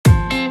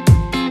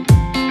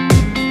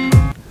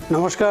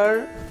নমস্কাৰ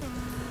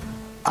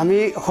আমি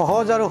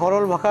সহজ আৰু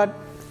সৰল ভাষাত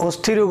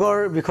অস্থি ৰোগৰ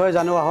বিষয়ে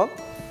জানো আহক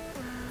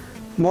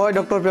মই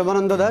ডক্টৰ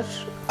প্ৰেমানন্দ দাস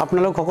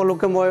আপোনালোক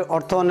সকলোকে মই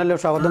অৰ্থ অনলাইনলৈ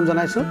স্বাগতম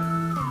জনাইছো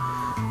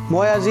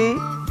মই আজি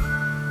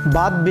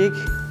বাত বিষ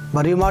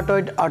বা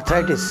ৰিউমাটয়েড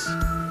আৰ্থ্ৰাইটিছ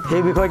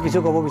এই বিষয়ে কিছু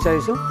ক'ব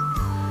বিচাৰিছো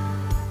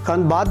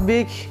কাৰণ বাত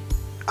বিষ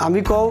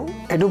আমি কওঁ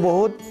এটো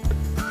বহুত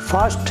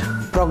ফাষ্ট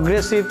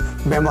প্ৰগ্ৰেছিভ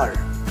বেমাৰ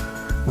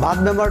বাত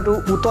বেমাৰটো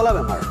উতলা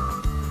বেমাৰ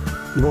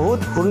বহুত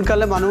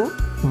সোনকালে মানুহ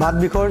বাত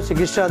বিষৰ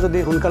চিকিৎসা যদি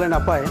সোনকালে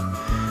নাপায়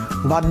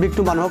বাত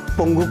বিষটো মানুহক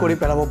পংগু কৰি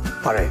পেলাব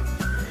পাৰে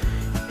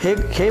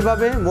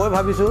সেইভাবে মই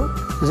ভাবিছো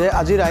যে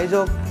আজি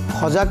ৰাইজক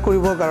সজাগ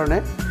কৰিবৰ কাৰণে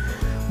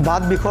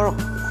বাত বিষৰ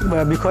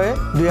বিষয়ে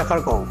দুই আখৰ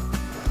কওঁ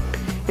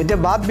এতিয়া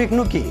বাত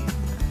বিষনো কি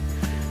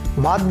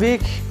বাত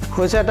বিষ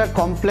হৈছে এটা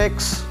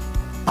কমপ্লেক্স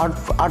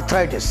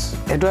আৰ্থ্ৰাইটিছ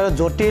এটো এটা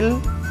জটিল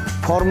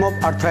ফৰ্ম অফ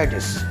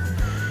আৰ্থ্ৰাইটিছ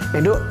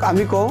এটো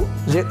আমি কওঁ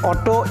যে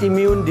অটো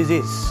ইমিউন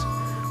ডিজিজ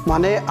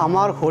মানে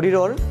আমাৰ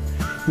শৰীৰৰ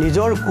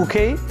নিজৰ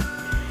কুখেই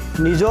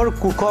নিজৰ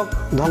কুখক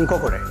ধ্বংস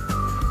কৰে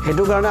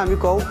হেতু কাৰণে আমি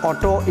কওঁ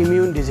অটো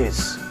ইমিউন ডিজিজ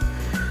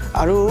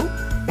আৰু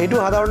এটো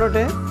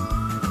সাধাৰণতে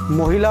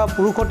মহিলা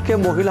পুৰুষতকৈ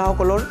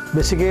মহিলাসকলৰ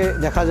বেছিকৈ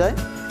দেখা যায়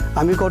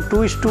আমি কওঁ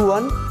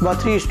 2:1 বা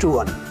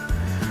 3:1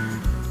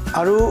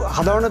 আৰু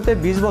সাধাৰণতে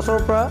 20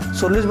 বছৰৰ পৰা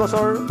 40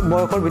 বছৰ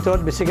বয়সৰ ভিতৰত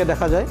বেছিকৈ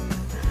দেখা যায়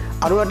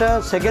আৰু এটা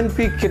সেকেন্ড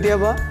পিক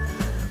কেতিয়াবা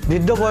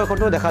বৃদ্ধ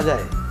বয়সতো দেখা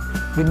যায়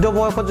বৃদ্ধ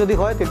বয়সত যদি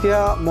হয় তেতিয়া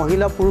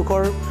মহিলা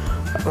পুৰুষৰ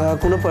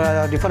কোনো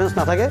ডিফাৰেন্স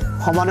নাথাকে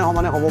সমানে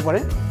সমানে হ'ব পাৰে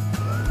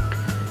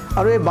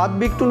আৰু এই বাত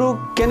বিষটো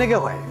কেনেকৈ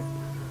হয়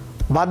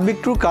বাত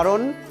বিষটোৰ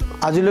কাৰণ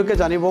আজিলৈকে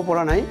জানিব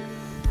পৰা নাই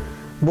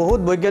বহুত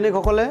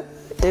বৈজ্ঞানিকসকলে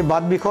এই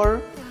বাত বিষৰ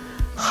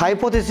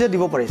হাইপোথিচিছ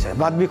দিব পাৰিছে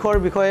বাত বিষৰ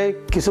বিষয়ে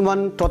কিছুমান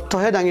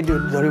তথ্যহে দাঙি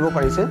ধৰিব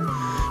পাৰিছে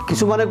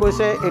কিছুমানে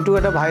কৈছে এটো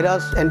এটা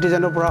ভাইৰাছ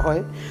এন্টিজেনৰ পৰা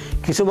হয়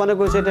কিছুমানে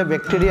কৈছে এটা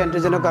ব্যাকটেৰিয়া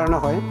এন্টিজেনৰ কাৰণে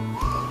হয়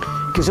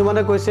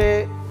কিছুমানে কৈছে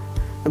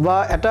বা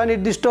এটা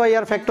নিৰ্দিষ্ট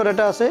ইয়াৰ ফ্যাক্টৰ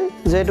এটা আছে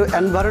যে এটো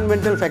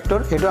এনভায়ৰনমেন্টাল ফ্যাক্টৰ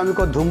এটো আমি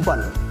কওঁ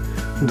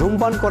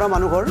ধূমপান কৰা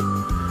মানুহৰ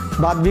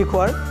বাত বিষ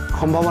হোৱাৰ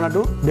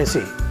সম্ভাৱনাটো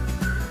বেছি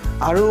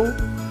আৰু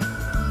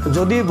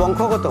যদি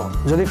বংশগত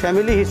যদি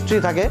ফ্যামিলি হিষ্ট্ৰি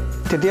থাকে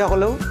তেতিয়া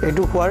হলেও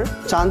এটো হোৱাৰ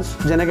চান্স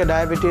যেনেকৈ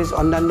ডায়াবেটিস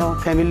অন্যান্য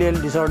ফ্যামিলিয়েল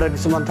ডিসঅৰ্ডাৰ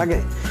কিছুমান থাকে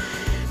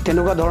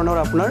তেনেকুৱা ধৰণৰ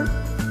আপোনাৰ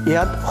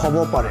ইয়াত হ'ব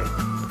পাৰে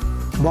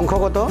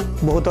বংশগত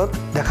বহুতত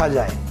দেখা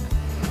যায়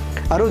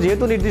আৰু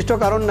যেহেতু নিৰ্দিষ্ট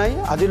কাৰণ নাই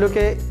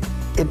আজিলৈকে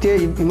এতিয়া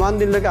ইমান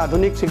দিনলৈকে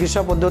আধুনিক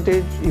চিকিৎসা পদ্ধতিৰ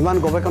ইমান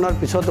গৱেষণাৰ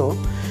পিছতো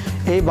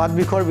এই বাত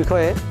বিষৰ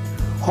বিষয়ে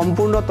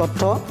সম্পূৰ্ণ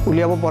তথ্য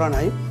উলিয়াব পৰা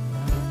নাই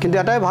কিন্তু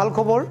এটাই ভাল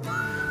খবৰ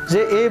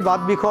যে এই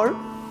বাত বিষৰ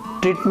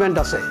ট্ৰিটমেন্ট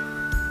আছে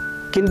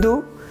কিন্তু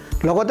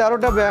লগতে আৰু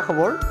এটা বেয়া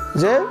খবৰ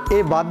যে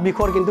এই বাত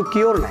বিষৰ কিন্তু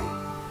কিয়ৰ নাই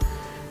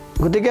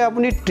গতিকে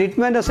আপুনি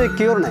ট্ৰিটমেন্ট আছে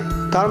কিয়ৰ নাই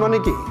তাৰ মানে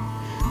কি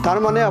তাৰ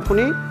মানে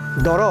আপুনি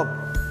দৰব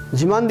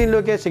যিমান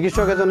দিনলৈকে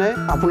চিকিৎসক এজনে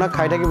আপোনাক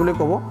খাই থাকিবলৈ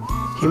ক'ব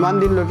সিমান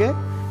দিনলৈকে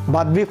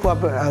বাত বিষ হোৱা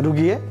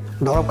ৰোগীয়ে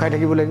দৰব খাই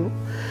থাকিব লাগিব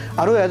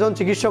আৰু এজন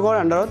চিকিৎসকৰ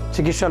আন্ডাৰত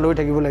চিকিৎসা লৈ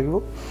থাকিব লাগিব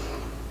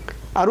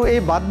আৰু এই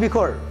বাত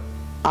বিষৰ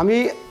আমি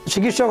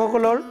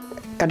চিকিৎসকসকলৰ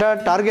এটা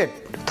টাৰ্গেট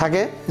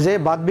থাকে যে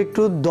বাত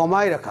বিষটো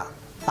দমাই ৰাখা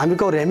আমি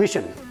কওঁ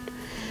ৰেমিশন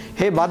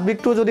সেই বাত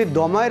বিষটো যদি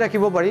দমাই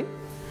ৰাখিব পাৰি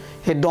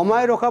সেই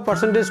দমাই ৰখা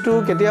পাৰ্চেন্টেজটো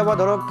কেতিয়াবা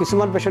ধৰক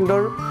কিছুমান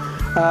পেশেন্টৰ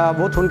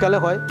বহুত সোনকালে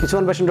হয়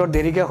কিছুমান পেশেন্টৰ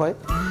দেৰিকৈ হয়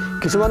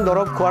কিছুমান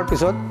দৰব খোৱাৰ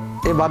পিছত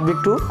এই বাত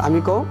বিষটো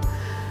আমি কওঁ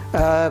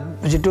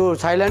যেটো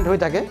সাইলেন্ট হৈ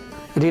থাকে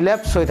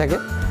ৰিল্যাপস হৈ থাকে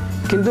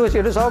কিন্তু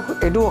এটো সব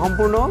এটো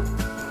সম্পূৰ্ণ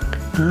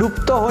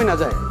লুপ্ত হৈ না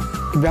যায়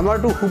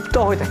বেমাৰটো সুপ্ত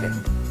হৈ থাকে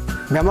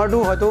বেমাৰটো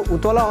হয়তো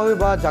উতলা হৈ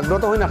বা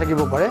জাগ্ৰত হৈ নাথাকিব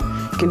পাৰে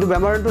কিন্তু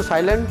বেমাৰটো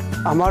সাইলেন্ট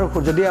আমাৰ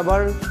যদি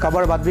এবাৰ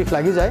কাবাৰ বাত বিষ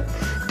লাগি যায়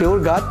তেওঁৰ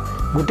গাত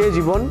গোটেই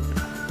জীৱন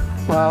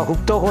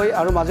সুপ্ত হৈ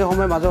আৰু মাজে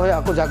সময়ে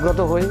আকৌ জাগ্ৰত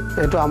হৈ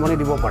এটো আমনি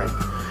দিব পাৰে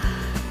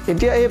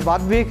এতিয়া এই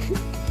বাত বিষ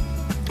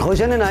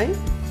হৈছে নে নাই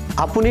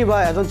আপুনি বা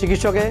এজন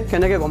চিকিৎসকে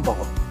কেনেকৈ গম পাব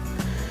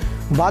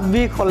বাত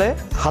বিষ হলে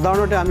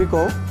সাধাৰণতে আমি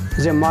কওঁ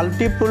যে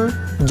মাল্টিপল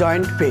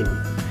জয়েন্ট পেইন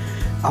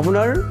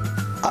আপোনাৰ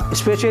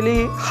স্পেশালি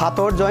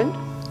হাতৰ জয়েন্ট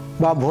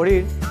বা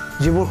ভৰিৰ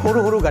যিবোৰ সৰু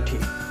সৰু গাঁঠি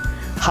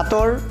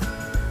হাতৰ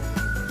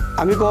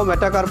আমি কওঁ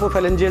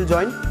মেটাকাৰ্পোফেলেঞ্জিয়েল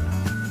জয়েন্ট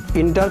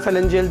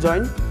ইণ্টাৰফেলেঞ্জিয়েল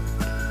জয়েন্ট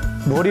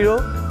ভৰিৰো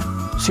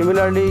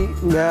সিমিলাৰলি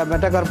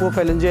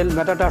মেটাকাৰ্পোফেলেঞ্জিয়েল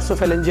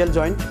মেটাটাৰ্সোফেলেঞ্জিয়েল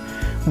জয়েন্ট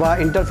বা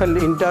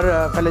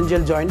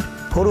ইণ্টাৰফেলেঞ্জিয়েল জয়েন্ট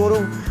সৰু সৰু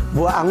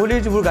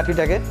আঙুলিৰ যিবোৰ গাঁঠি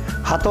থাকে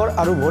হাতৰ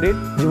আৰু ভৰিৰ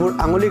যিবোৰ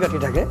আঙুলি গাঁঠি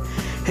থাকে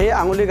সেই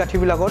আঙুলি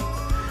গাঁঠিবিলাকত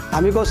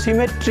আমি কওঁ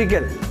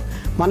সিমেট্ৰিকেল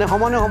মানে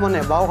সমানে সমানে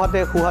বাও হাতে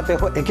খু হাতে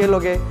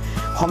একেলগে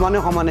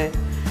সমানে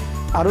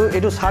আৰু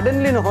এটো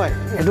সাডেনলি নহয়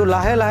এটো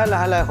লাহে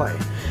লাহে হয়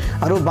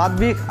আৰু বাত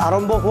বিষ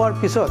আৰম্ভ হোৱাৰ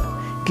পিছত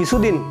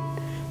কিছুদিন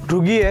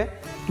ৰোগীয়ে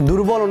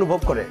দুৰ্বল অনুভৱ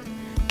কৰে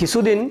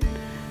কিছুদিন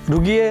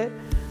ৰোগীয়ে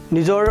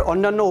নিজৰ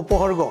অন্যান্য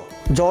উপসৰ্গ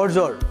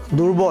জ্বৰ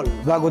দুৰ্বল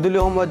বা গধূলি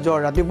সময়ত জ্বৰ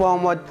ৰাতিপুৱা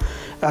সময়ত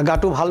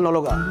গাটো ভাল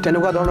নলগা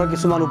তেনেকুৱা ধৰণৰ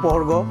কিছুমান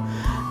উপসৰ্গ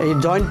এই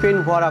জয়েন্ট পেইন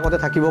হোৱাৰ আগতে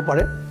থাকিব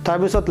পাৰে তাৰ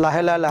পিছত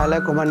লাহে লাহে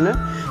ক্ৰমান্বয়ে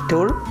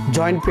তেওঁৰ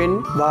জয়েন্ট পেইন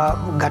বা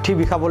গাঁঠি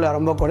বিষাবলৈ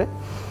আৰম্ভ কৰে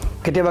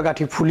কেতিয়াবা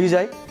গাঁঠি ফুলি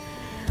যায়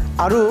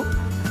আৰু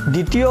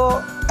দ্বিতীয়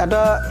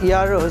এটা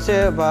ইয়াৰ হৈছে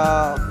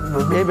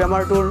এই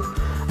বেমাৰটোৰ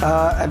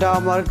এটা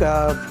আমাৰ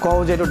কওঁ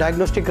যে এইটো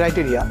ডায়েগনষ্টিক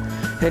ক্ৰাইটেৰিয়া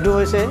সেইটো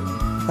হৈছে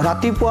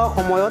ৰাতিপুৱা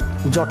সময়ত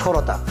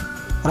জঠৰতা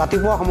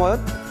ৰাতিপুৱা সময়ত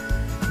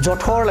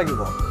জঠৰ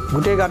লাগিব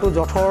গোটেই গাটো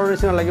জঠৰ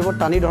নিচিনা লাগিব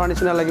টানি ধৰাৰ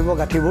নিচিনা লাগিব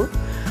গাঁঠিবোৰ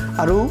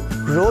আৰু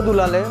ৰ'দ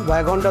ওলালে বা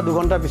 1 ঘণ্টা 2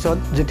 ঘণ্টা পিছত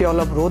যেতিয়া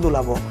অলপ ৰ'দ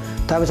ওলাব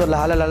তাৰপিছত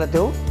লাহে লাহে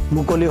তেওঁ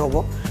মুকলি হ'ব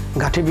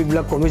গাঁঠি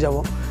বিষবিলাক কমি যাব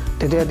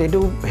তেতিয়া এইটো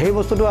সেই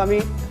বস্তুটো আমি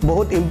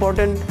বহুত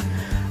ইম্পৰ্টেণ্ট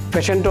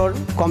পেচেণ্টৰ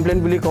কমপ্লেইন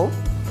বুলি কওঁ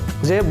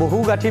যে বহু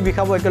গাঁঠি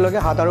বিষাব একেলগে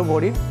হাত আৰু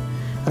ভৰি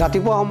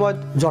ৰাতিপুৱা সময়ত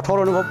জঠৰ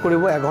অনুভৱ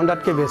কৰিব 1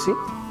 ঘণ্টাতকৈ বেছি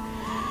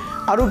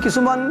আৰু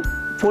কিছুমান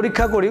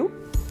পৰীক্ষা কৰিও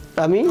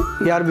আমি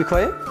ইয়াৰ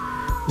বিষয়ে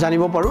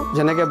জানিব পাৰোঁ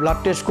যেনেকৈ ব্লাড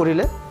টেষ্ট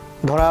কৰিলে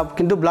ধৰা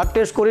কিন্তু ব্লাড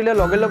টেষ্ট কৰিলে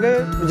লগে লগে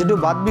যেটো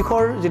বাত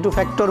বিষৰ যেটো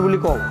ফ্যাক্টৰ বুলি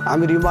কওঁ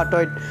আমি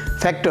ৰিউমাটয়েড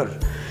ফ্যাক্টৰ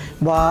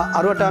বা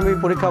আৰু এটা আমি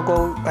পৰীক্ষা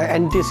কওঁ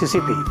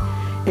এনটি-সিসিপি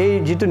এই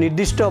যেটো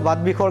নিৰ্দিষ্ট বাত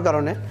বিষৰ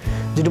কাৰণে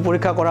যেটো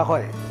পৰীক্ষা কৰা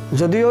হয়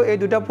যদিও এই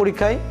দুটা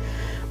পৰীক্ষাই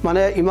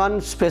মানে ইমান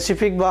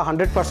স্পেসিফিক বা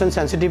 100%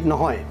 সেনসিটিভ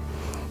নহয়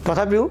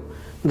তথাপিও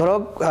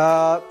ধৰক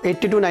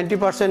 80 to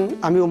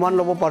 90% আমি উমান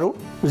ল'ব পাৰোঁ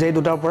যে এই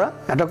দুটাৰ পৰা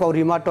এটা কওঁ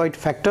ৰিউমাটয়েড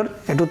ফ্যাক্টৰ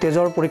এটো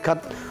তেজৰ পৰীক্ষাত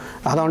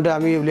সাধাৰণতে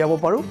আমি উলিয়াব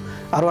পাৰোঁ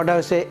আৰু এটা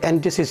হৈছে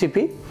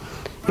এনটি-সিসিপি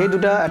এই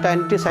দুটা এটা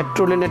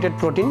এন্টিসাইট্ৰোলিনেটেড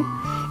প্ৰটিন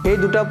এই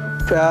দুটা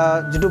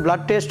যেটো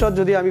ব্লাড টেষ্টত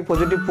যদি আমি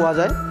পজিটিভ পোৱা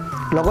যায়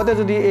লগতে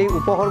যদি এই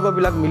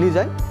উপসৰ্গবিলাক মিলি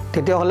যায়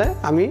তেতিয়া হলে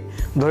আমি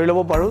ধৰি ল'ব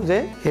পাৰোঁ যে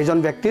এইজন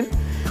ব্যক্তিৰ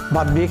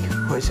বাত বিষ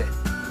হৈছে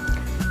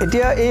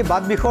এতিয়া এই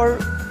বাত বিষৰ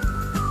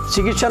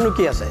চিকিৎসানো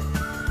কি আছে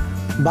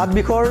বাত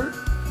বিষৰ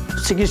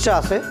চিকিৎসা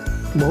আছে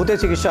বহুতে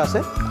চিকিৎসা আছে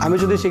আমি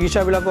যদি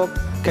চিকিৎসাবিলাকক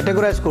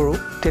ক্যাটেগৰাইজ কৰোঁ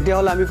তেতিয়া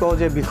হলে আমি কওঁ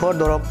যে বিষৰ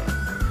দৰৱ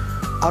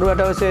আৰু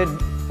এটা হৈছে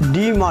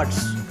DMARDs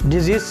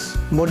disease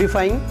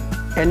modifying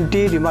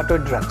anti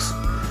ৰিউমাটয়েড drugs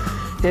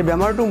এই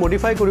বেমাৰটো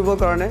মডিফাই কৰিবৰ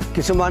কাৰণে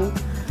কিছুমান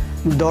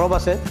দৰৱ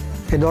আছে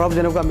এই দৰৱ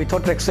যেনেকুৱা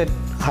মিথোট্ৰেক্সেট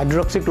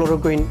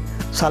হাইড্ৰক্সিক্লোৰোকুইন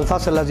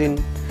সালফাছেলাজিন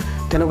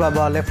তেনেকুৱা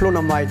বা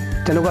লেফ্লোনামাইড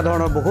তেনেকুৱা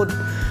ধৰণৰ বহুত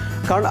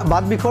কাৰণ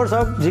বাত বিষৰ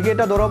সব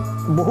যিকেইটা দৰৱ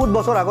বহুত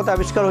বছৰ আগতে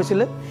আৱিষ্কাৰ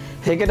হৈছিল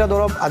সেইকেইটা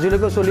দৰৱ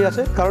আজিলৈকে চলি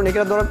আছে কাৰণ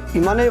এইকেইটা দৰৱ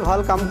ইমানেই ভাল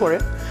কাম কৰে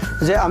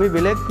যে আমি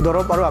বেলেগ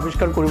দৰৱ আৰু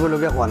আৱিষ্কাৰ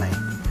কৰিবলগীয়া হোৱা নাই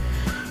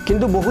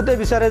কিন্তু বহুতে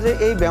বিচাৰে যে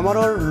এই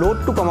বেমাৰৰ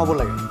লোডটো কমাব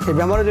লাগে এই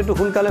বেমাৰৰ যেটো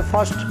সোনকালে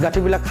ফাৰ্স্ট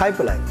গাঁঠিবিলাক খাই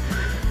পেলায়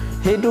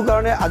সেইটো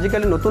কাৰণে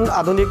আজিকালি নতুন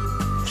আধুনিক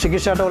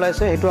চিকিৎসা এটা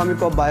ওলাইছে সেইটো আমি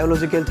কওঁ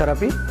বায়োলজিক্যাল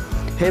থেৰাপি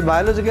সেই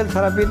বায়োলজিক্যাল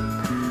থেৰাপিত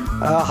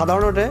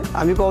সাধাৰণতে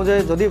আমি কওঁ যে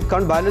যদি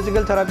কাৰণ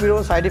বায়োলজিক্যাল থেৰাপিৰো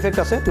সাইড ইফেক্ট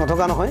আছে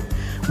নথকা নহয়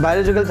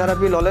বায়োলজিক্যাল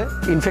থেৰাপি ললে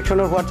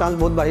ইনফেকশনৰ হোৱাৰ চান্স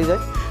বহুত বাঢ়ি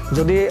যায়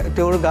যদি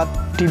তেওঁৰ গাত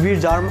টিবিৰ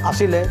জাৰ্ম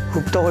আছিল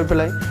সুপ্ত হৈ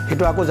পেলাই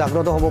হেতু আকৌ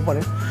জাগ্ৰত হ'ব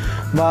পাৰে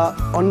বা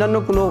অন্যান্য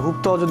কোনো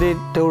সুপ্ত যদি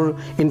তেওঁৰ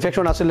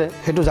ইনফেকশন আছিল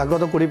হেতু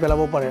জাগ্ৰত কৰি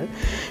পেলাব পাৰে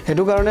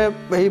হেতু কাৰণে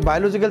এই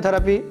বায়োলজিক্যাল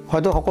থেৰাপি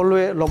হয়তো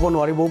সকলোৱে ল'ব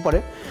নোৱাৰিবও পাৰে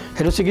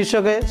হেতু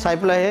চিকিৎসকে চাই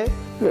পেলাই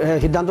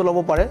সিদ্ধান্ত ল'ব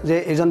পাৰে যে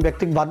এজন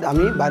ব্যক্তিক বাদ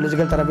আমি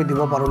বায়োলজিক্যাল থেৰাপি দিব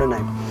পাৰোঁ নে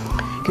নাই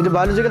কিন্তু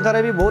বায়োলজিক্যাল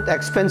থেৰাপি বহুত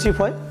এক্সপেন্সিভ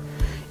হয়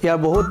ইয়াৰ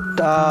বহুত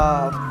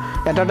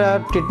এটা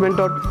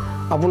ট্ৰিটমেণ্টত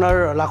আপোনাৰ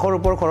লাখৰ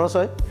ওপৰ খৰচ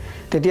হয়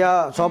তেতিয়া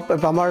সব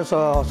আমাৰ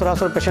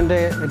সচৰাচৰ পেশেন্টে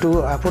এটো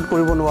এফৰ্ড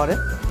কৰিব নোৱাৰে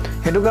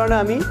হেতু কাৰণে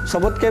আমি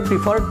সবতকে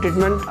প্ৰিফাৰ্ড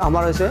ট্ৰিটমেন্ট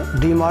আমাৰ হৈছে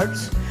DMARDs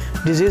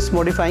disease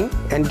modifying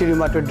anti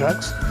ৰিউমাটয়েড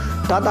drugs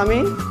তাত আমি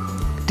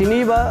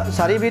 3 বা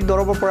 4 বিধ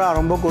দৰৱৰ পৰা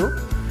আৰম্ভ কৰোঁ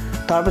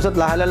তাৰ পিছত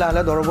লাহে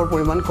লাহে দৰৱৰ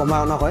পৰিমাণ কমাই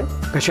অনা হয়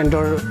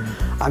পেশেন্টৰ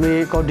আমি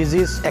কওঁ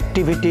ডিজিজ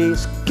এক্টিভিটি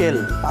স্কেল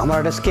আমাৰ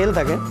এটা স্কেল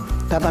থাকে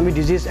তাত আমি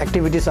ডিজিজ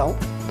এক্টিভিটি চাওঁ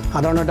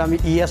সাধাৰণতে আমি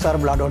ESR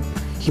ব্লাডত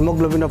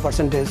হিমোগ্লোবিনৰ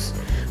পাৰ্চেন্টেজ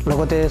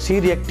লগতে সি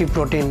ৰিএক্টিভ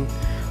প্ৰটিন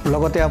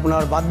লগতে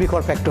আপোনাৰ বাত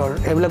বিষৰ ফ্যাক্টৰ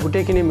এইবিলাক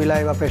গুটেইখিনি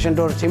মিলাই বা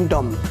পেশেন্টৰ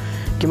সিম্পটম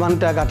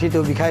কিমানটা গাঁঠিটো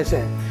বিষাইছে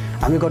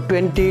আমি কওঁ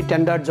 20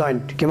 টেন্ডাৰ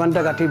জয়েন্ট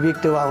কিমানটা গাঁঠি বিষ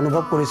তেওঁ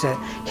অনুভৱ কৰিছে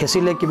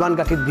হেচিলে কিমান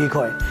গাঁঠিত বিষ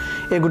হয়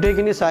এই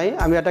গুটেইখিনি চাই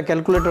আমি এটা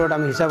ক্যালকুলেটৰত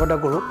আমি হিচাপ এটা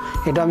কৰোঁ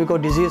এটা আমি কওঁ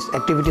ডিজিজ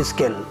এক্টিভিটি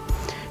স্কেল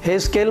সেই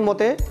স্কেল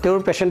মতে তেওঁৰ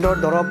পেশেন্টৰ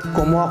দৰৱ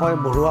কমোৱা হয়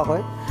বঢ়োৱা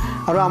হয়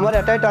আৰু আমাৰ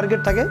এটাই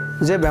টাৰ্গেট থাকে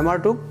যে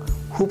বেমাৰটোক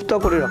সুপ্ত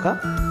কৰি ৰাখা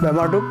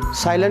বেমাৰটোক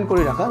সাইলেন্ট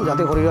কৰি ৰাখা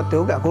যাতে শৰীৰত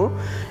তেওঁক আকৌ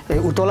এই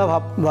উতলা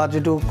ভাব বা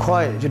যেটো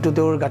ক্ষয় যেটো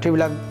তেওঁৰ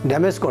গাঁঠিবিলাক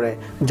ড্যামেজ কৰে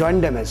জয়েন্ট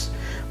ড্যামেজ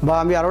বা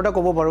আমি আৰু এটা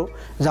ক'ব পাৰোঁ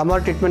যে আমাৰ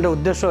ট্ৰিটমেণ্টৰ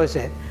উদ্দেশ্য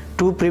হৈছে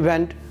টু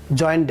প্ৰিভেন্ট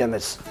জয়েন্ট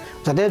ড্যামেজ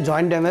যাতে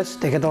জয়েন্ট ড্যামেজ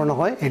তেখেতৰ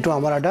নহয় এটো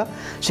আমাৰ এটা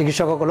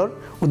চিকিৎসকসকলৰ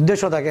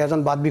উদ্দেশ্য থাকে এজন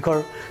বাত বিষৰ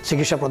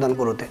চিকিৎসা প্ৰদান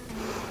কৰোতে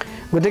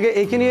গতিকে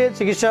এইখিনি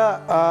চিকিৎসা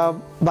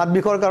বাত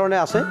বিষৰ কাৰণে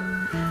আছে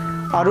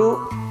আৰু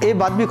এই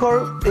বাত বিষৰ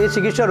এই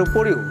চিকিৎসাৰ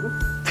উপৰিও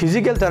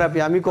ফিজিক্যাল থেৰাপি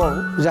আমি কওঁ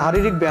যে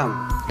শাৰীৰিক ব্যায়াম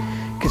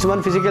কিছুমান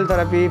physical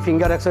therapy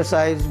finger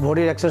exercise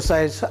বডিৰ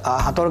exercise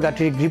হাতৰ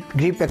গাঁঠিৰ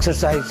গ্ৰিপ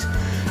এক্সাৰসাইজ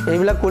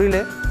এইবিলাক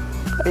কৰিলে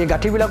এই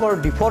গাঁঠিবিলাকৰ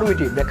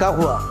ডিফৰ্মিটি বেকা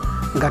হোৱা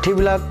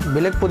গাঁঠিবিলাক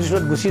বেলেগ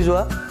পজিশনত গুচি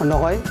যোৱা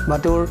নহয় বা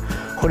তেওঁৰ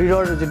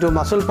শৰীৰৰ যেটো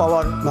মাসল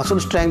পাৱাৰ মাসল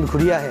ষ্ট্ৰেংথ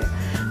ঘূৰি আহে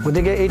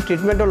গতিকে এই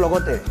ট্ৰিটমেণ্টৰ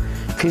লগতে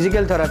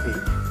ফিজিক্যাল থেৰাপি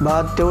বা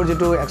তেওঁৰ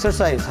যেটো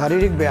এক্সাৰসাইজ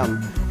শাৰীৰিক ব্যায়াম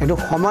এটো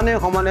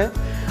সমানে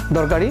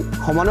দৰকাৰী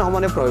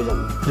সমানে প্ৰয়োজন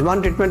যিমান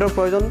ট্ৰিটমেণ্টৰ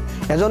প্ৰয়োজন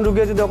এজন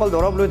ৰোগীয়ে যদি অকল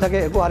দৰৱ লৈ থাকে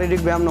একো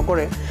শাৰীৰিক ব্যায়াম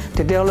নকৰে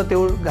তেতিয়া হলে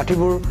তেওঁৰ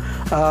গাঁঠিবোৰ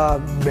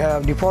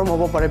ডিফৰ্ম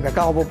হ'ব পাৰে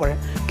বেকা হ'ব পাৰে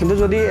কিন্তু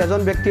যদি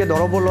এজন ব্যক্তিয়ে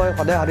দৰব লয়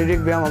সদায় শাৰীৰিক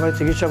ব্যায়াম আমাৰ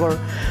চিকিৎসকৰ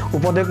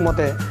উপদেশ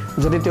মতে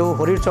যদি তেওঁ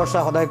শৰীৰ চৰ্চা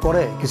সদায়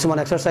কৰে কিছুমান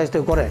এক্সাৰসাইজ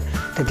তেওঁ কৰে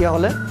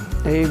তেতিয়াহ'লে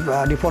এই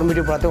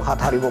ডিফৰ্মিটিৰ পৰা তেওঁ হাত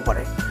সাৰিব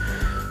পাৰে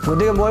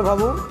গতিকে মই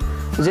ভাবোঁ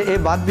যে এই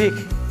বাত বিষ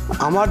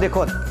আমাৰ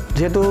দেশত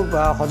যেহেতু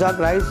সজাগ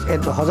ৰাইজ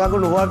সজাগ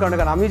নোহোৱাৰ কাৰণে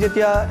কাৰণ আমি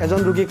যেতিয়া এজন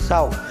ৰোগীক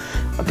চাওঁ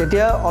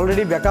তেতিয়া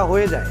অলৰেডি বেকা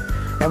হৈয়ে যায়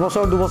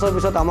এবছৰ দুবছৰ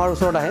পিছত আমাৰ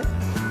ওচৰত আহে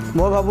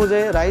মই ভাবোঁ যে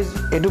ৰাইজ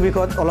এইটো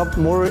বিষয়ত অলপ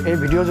মোৰ এই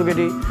ভিডিঅ'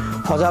 যোগেদি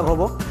সজাগ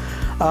হ'ব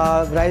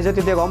ৰাইজে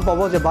তেতিয়া গম পাব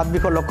যে বাত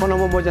বিষৰ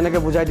লক্ষণসমূহ মই যেনেকৈ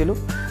বুজাই দিলোঁ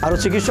আৰু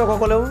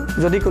চিকিৎসকসকলেও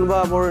যদি কোনোবা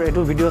মোৰ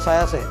এইটো ভিডিঅ' চাই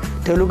আছে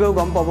তেওঁলোকেও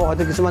গম পাব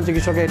হয়তো কিছুমান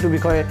চিকিৎসকে এইটো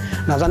বিষয়ে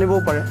নাজানিবও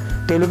পাৰে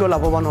তেওঁলোকেও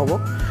লাভৱান হ'ব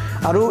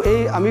আৰু এই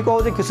আমি কওঁ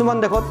যে কিছুমান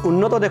দেশত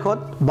উন্নত দেশত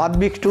বাত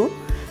বিষটো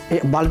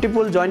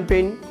মাল্টিপল জইণ্ট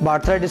পেইন বা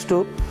আৰ্থ্ৰাইটিছটো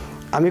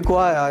আমি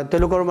কোৱা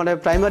তেওঁলোকৰ মানে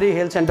প্ৰাইমাৰী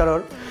হেল্থ চেণ্টাৰৰ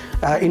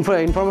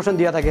ইনফৰমেশ্যন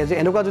দিয়া থাকে যে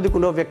এনেকুৱা যদি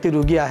কোনো ব্যক্তি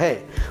ৰোগী আহে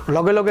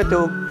লগে লগে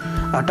তেওঁক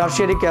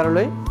টাৰ্চিয়াৰী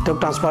কেয়াৰলৈ তেওঁক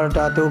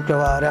তেওঁক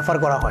ৰেফাৰ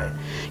কৰা হয়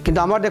কিন্তু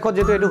আমাৰ দেশত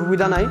যিহেতু এইটো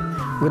সুবিধা নাই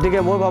গতিকে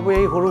মই ভাবোঁ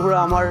এই সৰু সুৰা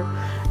আমাৰ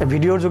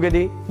ভিডিঅ'ৰ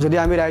যোগেদি যদি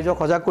আমি ৰাইজক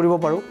সজাগ কৰিব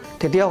পাৰোঁ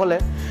তেতিয়াহ'লে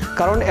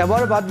কাৰণ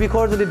এবাৰ বাত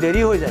বিষৰ যদি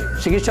দেৰি হৈ যায়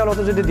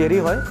চিকিৎসালয়তো যদি দেৰি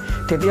হয়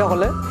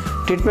তেতিয়াহ'লে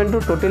ট্ৰিটমেণ্টটো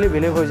টোটেলি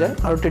বেলেগ হৈ যায়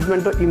আৰু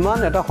ট্ৰিটমেণ্টটো ইমান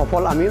এটা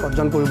সফল আমি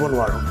অৰ্জন কৰিব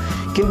নোৱাৰোঁ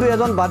কিন্তু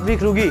এজন বাত বিষ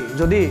ৰোগী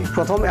যদি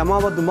প্ৰথম এমাহ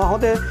বা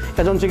দুমাহতে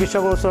এজন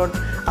চিকিৎসকৰ ওচৰত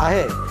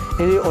আহে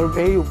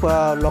এই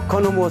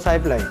লক্ষণসমূহ চাই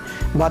পেলাই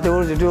বা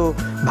তেওঁৰ যিটো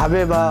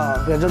ভাবে বা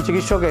এজন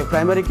চিকিৎসকে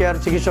প্ৰাইমাৰী কেয়াৰ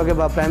চিকিৎসকে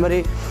বা প্ৰাইমাৰী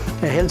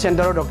হেল্থ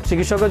চেণ্টাৰৰ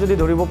চিকিৎসকে যদি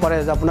ধৰিব পাৰে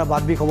যে আপোনাৰ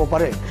বাত বিষ হ'ব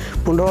পাৰে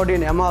 15 দিন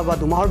এমাহ বা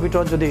দুমাহৰ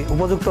ভিতৰত যদি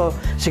উপযুক্ত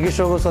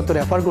চিকিৎসকৰ ওচৰত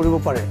ৰেফাৰ কৰিব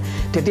পাৰে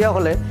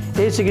তেতিয়াহ'লে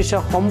এই চিকিৎসা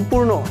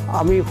সম্পূৰ্ণ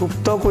আমি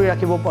সুস্থ কৰি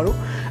ৰাখিব পাৰোঁ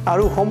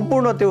আৰু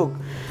সম্পূৰ্ণ তেওঁক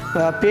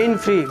পেইন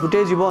ফ্ৰী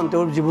গোটেই জীৱন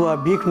তেওঁৰ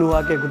বিষ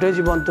নোহোৱাকৈ গোটেই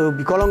জীৱন তেওঁ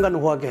বিকলাংগ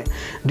নোহোৱাকৈ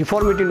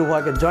ডিফৰ্মিটি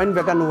নোহোৱাকৈ জইণ্ট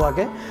বেকা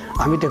নোহোৱাকৈ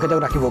আমি তেখেতক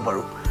ৰাখিব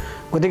পাৰোঁ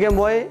গতিকে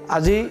মই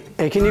আজি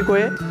এইখিনি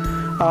কৈয়ে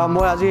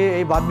মই আজি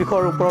এই বাত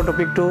বিষৰ ওপৰৰ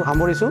টপিকটো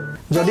সামৰিছোঁ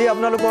যদি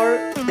আপোনালোকৰ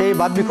এই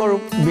বাত বিষৰ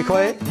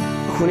বিষয়ে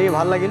শুনি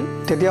ভাল লাগিল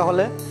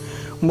তেতিয়াহ'লে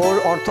মোৰ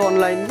অৰ্থ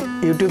online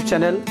YouTube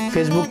channel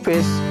Facebook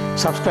page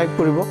subscribe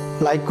কৰিব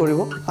লাইক কৰিব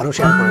আৰু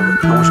শ্বেয়াৰ কৰিব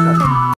নমস্কাৰ